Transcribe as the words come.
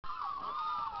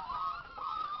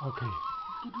Okay.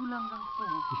 Geh du langsam vor.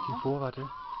 Ich gehe vor, warte.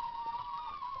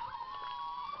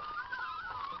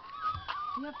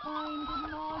 Ja, fein,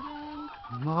 guten Morgen.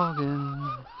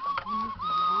 Morgen.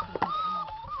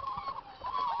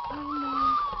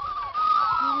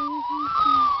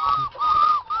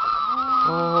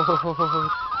 Oh. Ja,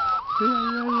 ja, ja,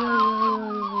 ja, ja.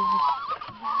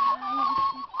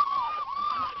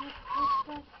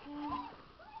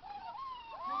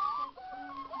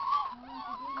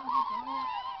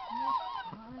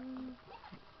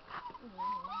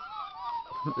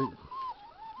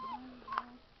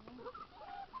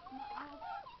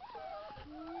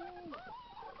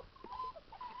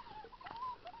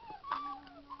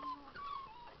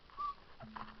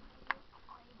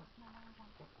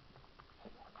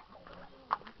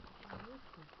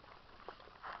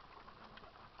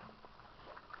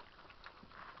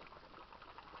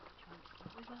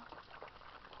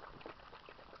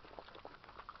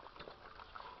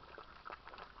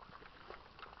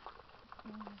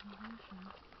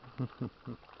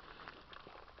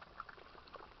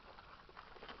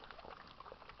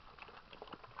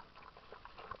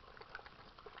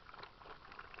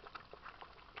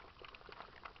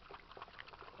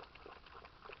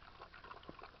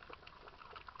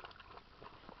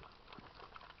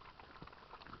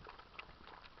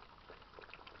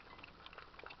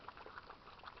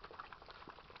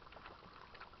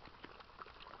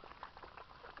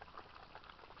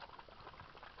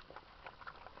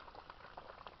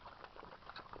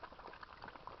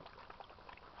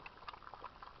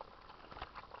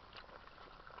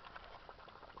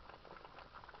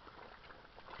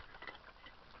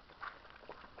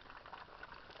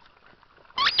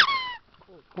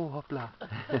 Oh, hoppla.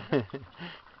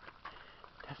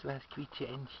 Das war das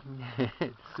Quietsche-Entchen.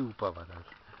 Super war das.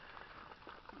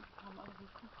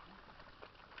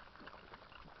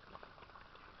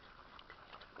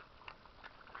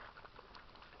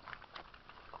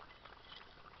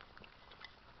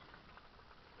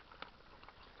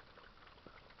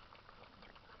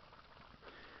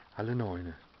 Alle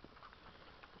Neune.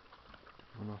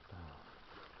 Nur noch da.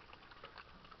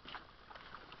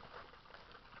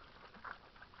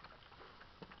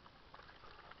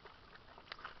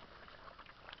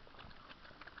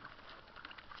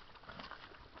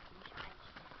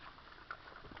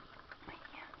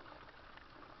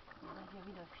 Ja,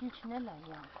 wieder viel schneller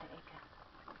hier auf der Ecke.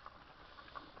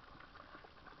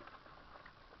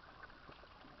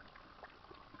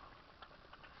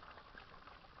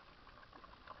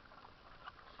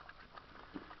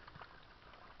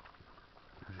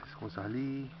 Das ist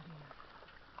Rosalie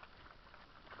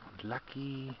und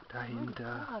Lucky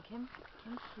dahinter. Clara kämpft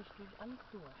sich durch alles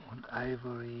durch. Und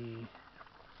Ivory.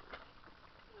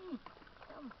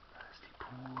 Komm, Da ist die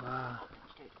Pura.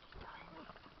 stell dich dahin.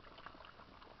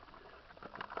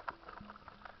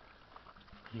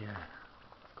 Hier.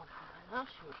 Kommt mal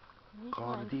Nachschub. Nicht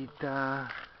Gordita.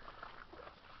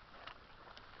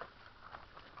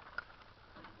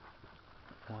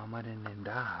 Wo haben wir denn den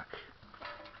Tag?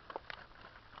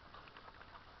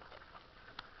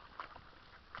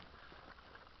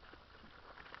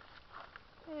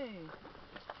 Hey,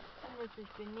 du musst dich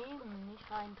benehmen,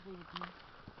 nicht reintreten.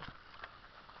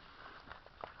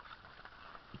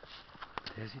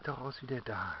 Der sieht doch aus wie der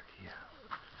Tag hier.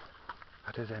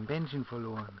 Hat er sein Bändchen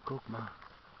verloren? Guck mal.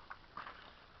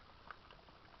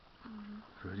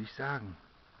 Würde ich sagen.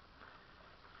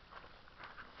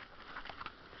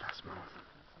 Lass mal.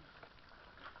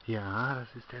 Ja,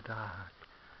 das ist der Tag.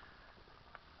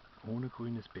 Ohne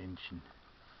grünes Bändchen.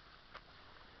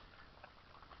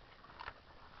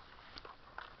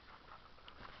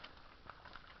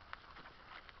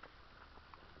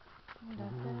 Da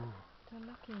ist der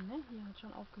Lucky, ne? Hier hat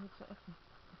schon aufgehört zu essen.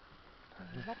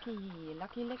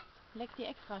 Lucky leckt die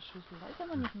Extraschüssel. Da ist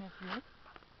aber nicht mehr viel. Ist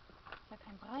ja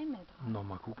kein Brei mehr dran. Noch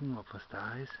mal gucken, ob was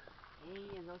da ist. Hey,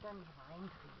 ihr sollt da nicht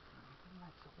reintreten. Geh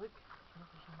mal zurück. Jetzt muss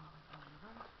ich noch mal was an die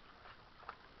Wand.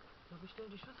 So, ich stell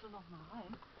die Schüssel noch mal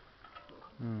rein. Du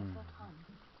kommst besser dran.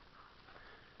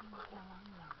 Ja,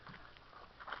 langsam.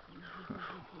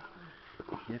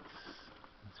 Jetzt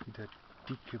ist wieder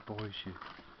dicke Bäuche.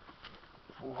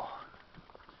 Boah.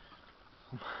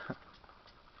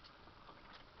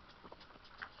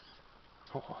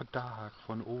 Boah, da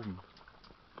von oben.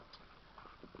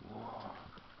 Boah.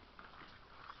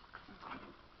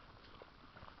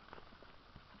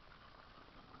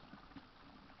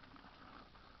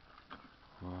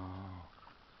 Wow.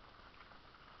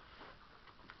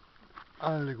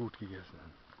 Alle gut gegessen.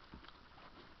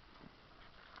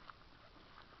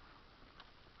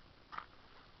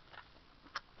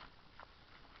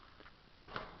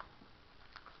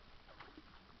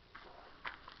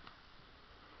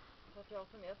 ja auch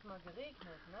zum ersten Mal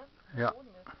geregnet, ne? Ja. Der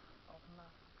Boden ist auch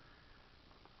nass.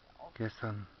 Auch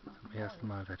Gestern zum ersten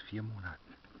Mal seit 4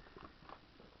 Monaten.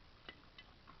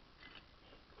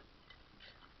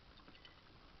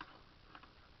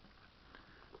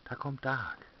 Da kommt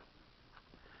Dark.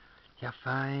 Ja,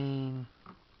 fein.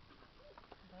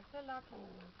 Da ist der Lucky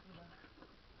übrigens wieder.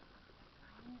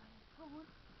 Nein, alles gut.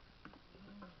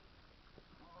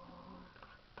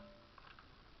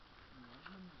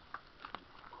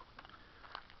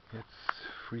 Jetzt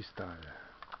Freestyle.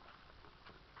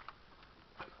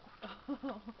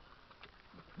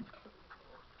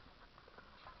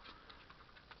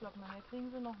 Ich glaube, nachher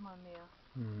kriegen sie noch mal mehr.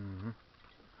 Mhm.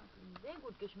 Das hat ihnen sehr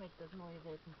gut geschmeckt, das neue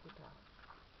Welpenfutter.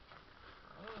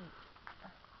 Fein.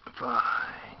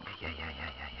 Fein. Ja.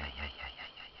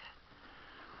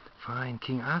 Fein,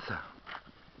 King Arthur.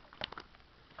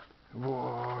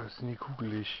 Boah, ist nie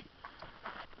kugelig.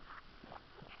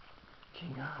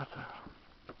 King Arthur.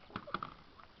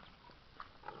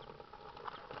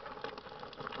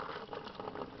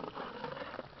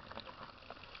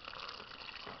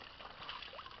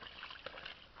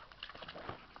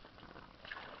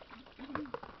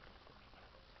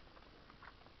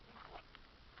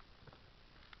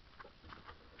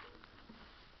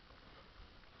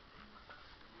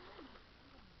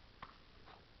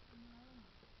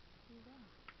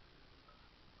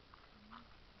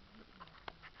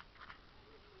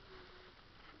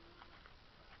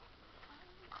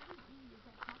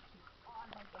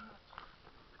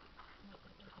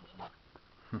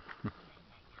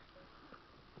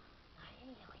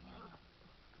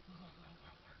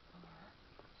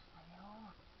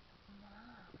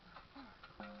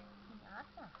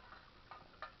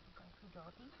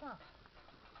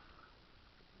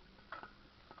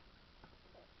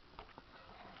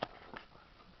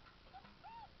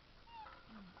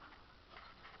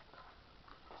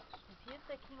 Hier ist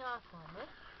der King Arthur, ne?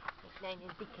 Der kleine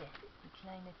Dicke, die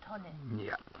kleine Tonne.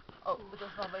 Ja, Oh,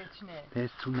 das war aber jetzt schnell. der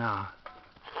ist zu nah.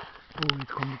 Oh,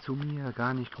 jetzt kommen die zu mir.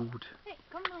 Gar nicht gut. Hey,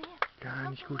 komm mal her. Gar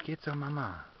nicht gut. Geht zur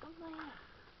Mama. Komm mal her.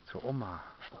 Zur Oma.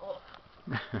 Oh.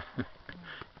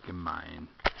 Gemein.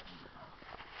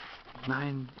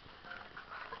 Nein.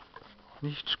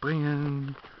 Nicht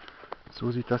springen.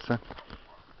 So sieht das dann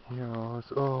hier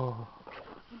aus. Oh.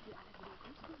 Sind die alle wieder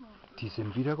groß geworden? Die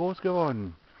sind wieder groß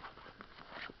geworden.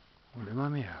 Und immer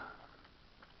mehr.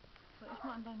 Soll ich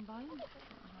mal an deinen Beinen?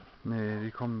 Nee,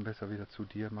 die kommen besser wieder zu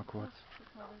dir. Mal kurz.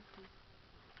 Guck mal, richtig.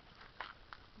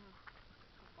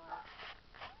 Vorbei.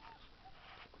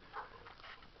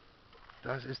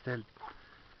 Das ist der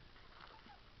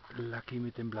Lucky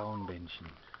mit dem blauen Bändchen.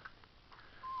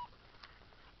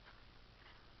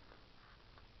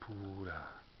 Bruder.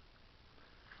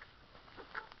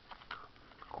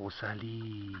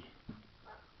 Rosalie.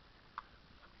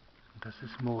 Das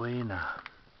ist Morena.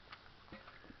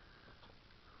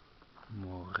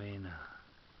 Morena.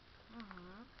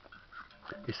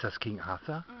 Ist das King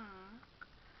Arthur?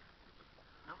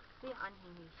 Auch sehr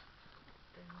anhänglich.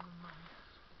 Der junge Mann.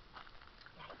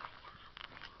 Ja.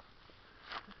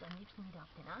 Ich würde am liebsten wieder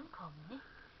auf den Arm kommen, ne?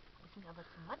 Ist mir aber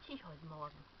zu matschig heute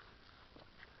Morgen.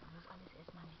 Da muss alles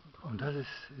erstmal ein bisschen trocken. Und das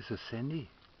ist es Sandy?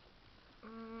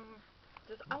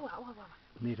 Das ist Aua.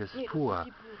 Nee, das ist Nee, das Pura. ist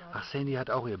die Pura. Ach, Sandy hat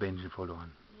auch ihr Bändchen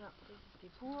verloren. Ja, das ist die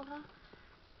Pura.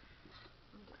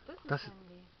 Und das ist Das-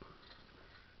 Sandy.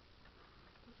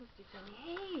 Das ist die Sandy.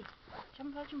 Hey, ich habe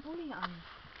einen falschen Pulli an.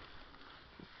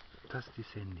 Das ist die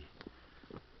Sandy.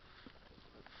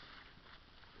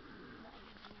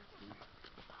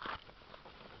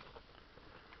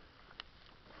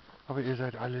 Aber ihr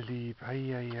seid alle lieb.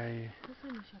 Ei. Wo ist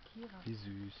denn die Shakira? Wie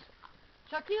süß.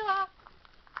 Shakira!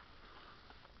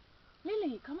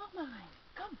 Lilly, komm auch mal rein.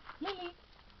 Komm, Lilly.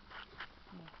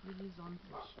 Nee, Lilly sonnt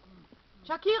sich.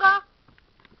 Shakira!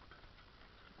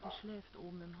 Die schläft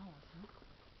oben im Haus, ne?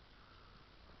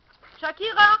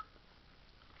 Shakira!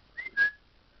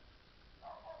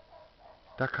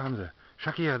 Da kam sie.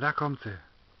 Shakira, da kommt sie.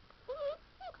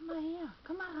 Komm mal her,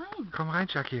 komm mal rein. Komm rein,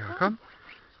 Shakira. Komm.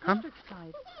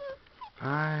 Frühstückszeit.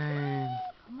 Fein.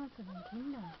 Komm mal zu den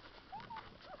Kindern.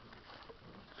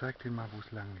 Zeig denen mal, wo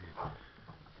es lang geht.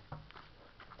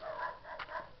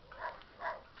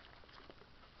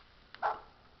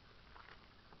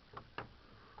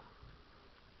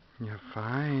 Ja,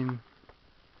 fein.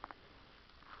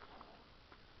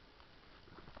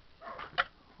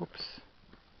 Ups.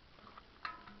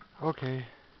 Okay.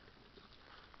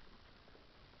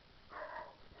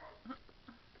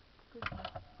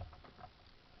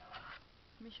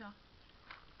 Micha.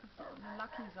 Der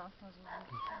Lucky saß da so süß.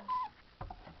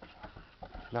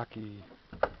 Lucky.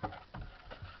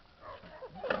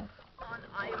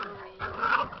 Und Ivory.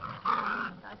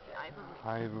 Da ist die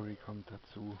Ivory. Ivory kommt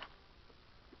dazu.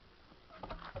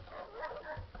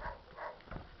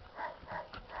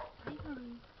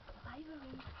 Ivory.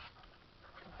 Ivory.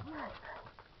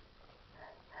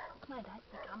 Guck mal, da ist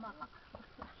die Kamera.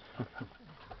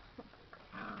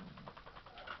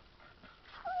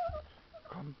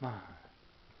 Kommt mal.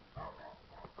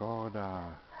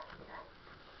 Gorda.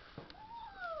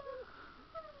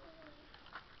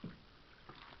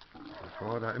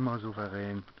 Gorda immer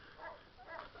souverän.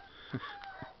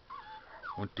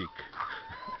 Und dick.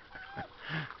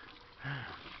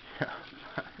 Ja.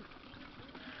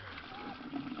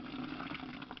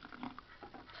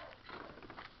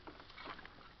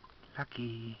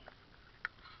 Lucky.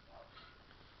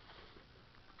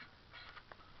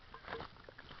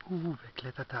 Wer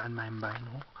klettert da an meinem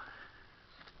Bein hoch?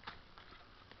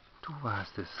 Du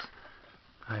warst es,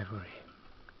 Ivory.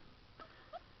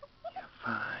 Ja,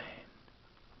 fein.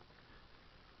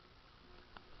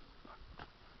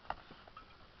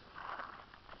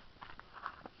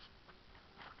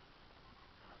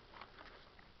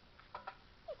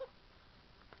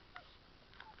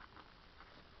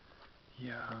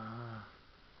 Ja.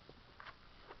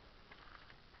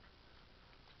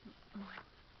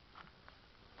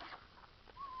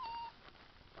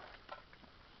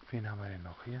 Wen haben wir denn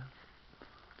noch hier?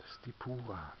 Das ist die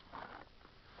Pura.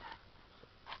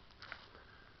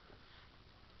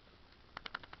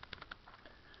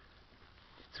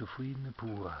 Die zufriedene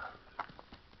Pura.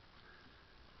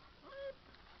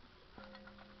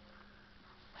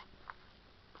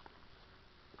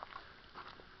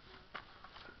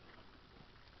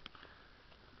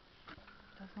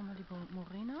 Das ist nochmal die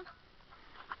Morena.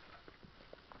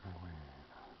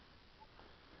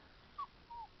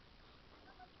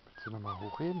 Willst du nochmal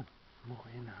hochheben?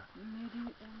 Morena. Nee,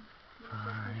 die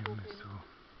Fein bist du.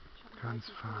 Ganz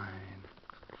fein.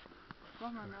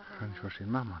 Machen wir nachher Kann ich mal. verstehen.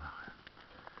 Machen wir nachher.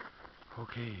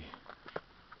 Okay.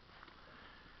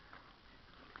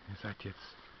 Ihr seid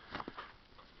jetzt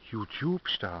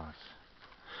YouTube-Stars.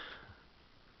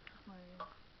 Guck mal hier.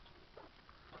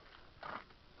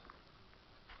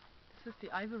 Das ist die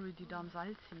Ivory, die da am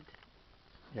Seil zieht.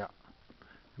 Ja.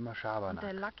 Immer Und Schabernack.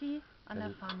 der Lucky an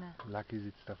der Pfanne. Lucky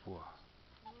sitzt davor.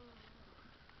 Und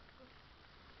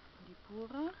die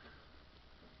Pura.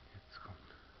 Jetzt kommt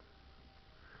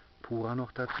Pura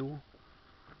noch dazu.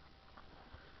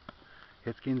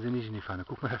 Jetzt gehen sie nicht in die Pfanne.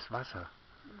 Guck mal das Wasser.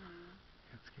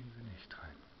 Jetzt gehen sie nicht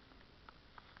rein.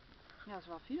 Ja, es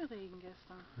war viel Regen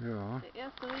gestern. Ja. Der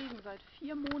erste Regen seit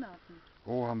 4 Monaten.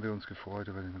 Oh, haben wir uns gefreut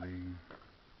über den Regen.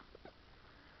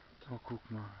 Oh, guck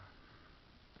mal.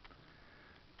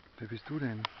 Wer bist du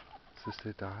denn? Ist das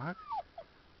der Tag?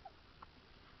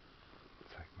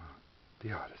 Zeig mal.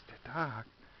 Ja, das ist der Tag.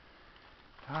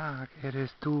 Tag,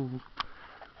 eres tú.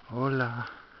 Hola.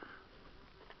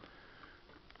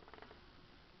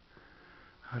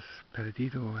 Has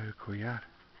perdido el collar.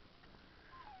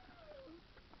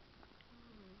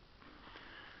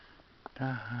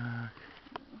 Tag.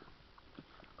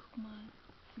 Guck mal,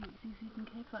 sie sieht einen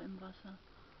Käfer im Wasser.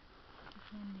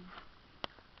 Das Handy.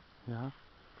 Ja.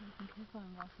 Da ist ein Käfer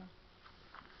im Wasser.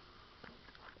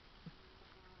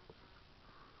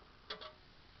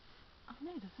 Ach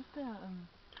nee, das ist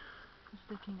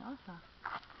der King Arthur.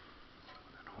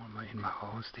 Dann holen wir ihn mal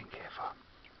raus, den Käfer.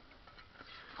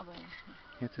 Aber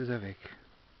Jetzt ist er weg.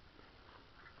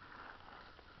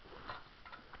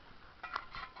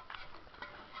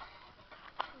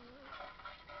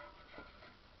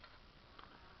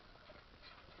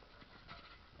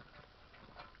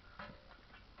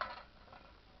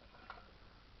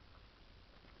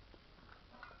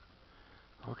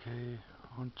 Okay,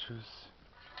 und tschüss.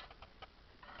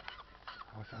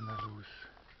 Aus Andalus.